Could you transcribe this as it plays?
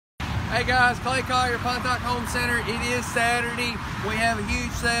Hey guys, Clay Collier, Pontotoc Home Center. It is Saturday. We have a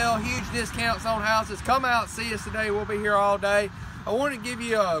huge sale, huge discounts on houses. Come out and see us today. We'll be here all day. I want to give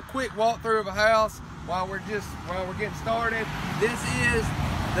you a quick walkthrough of a house while we're getting started. This is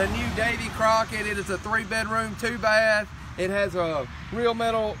the new Davy Crockett. It is a 3-bedroom, 2-bath. It has a real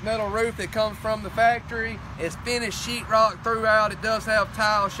metal roof that comes from the factory. It's finished sheetrock throughout. It does have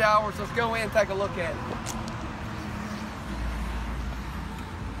tile showers. Let's go in and take a look at it.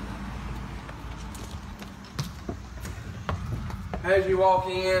 As you walk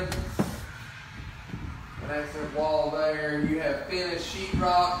in, an accent wall there, you have finished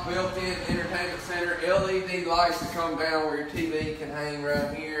sheetrock, built-in entertainment center, LED lights that come down where your TV can hang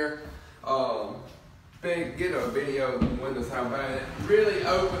right here. Get a video of the windows, how bad it really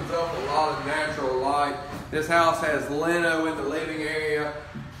opens up a lot of natural light. This house has lino in the living area.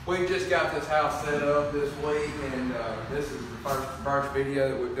 We just got this house set up this week, and this is the first video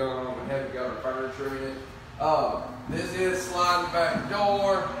that we've done on. We haven't got our furniture in it. This is sliding back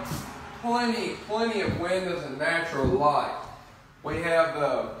door. Plenty of windows and natural light. We have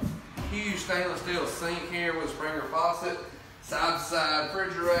the huge stainless steel sink here with a Springer faucet, side-to-side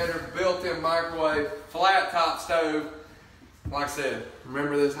refrigerator, built-in microwave, flat top stove. Like I said,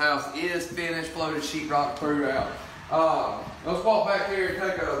 remember this house is finished, floated sheetrock throughout. Let's walk back here and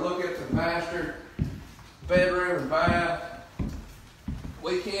take a look at the master bedroom and bath.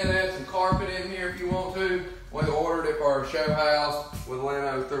 We can add some carpet in here if you want to. We ordered it for our show house with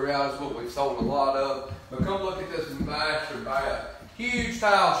lino throughout. It's what we've sold a lot of. But come look at this master bath. Huge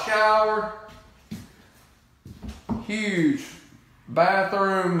tile shower. Huge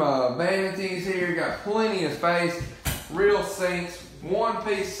bathroom vanities here. Got plenty of space. Real sinks.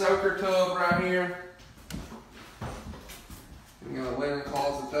 One-piece soaker tub right here. You got a linen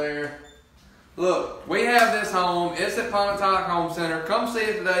closet there. Look, we have this home. It's at Pontotoc Home Center. Come see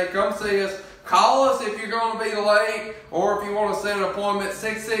it today. Come see us. Call us if you're going to be late, or if you want to set an appointment,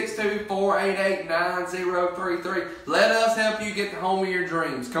 662-488-9033. Let us help you get the home of your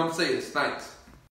dreams. Come see us. Thanks.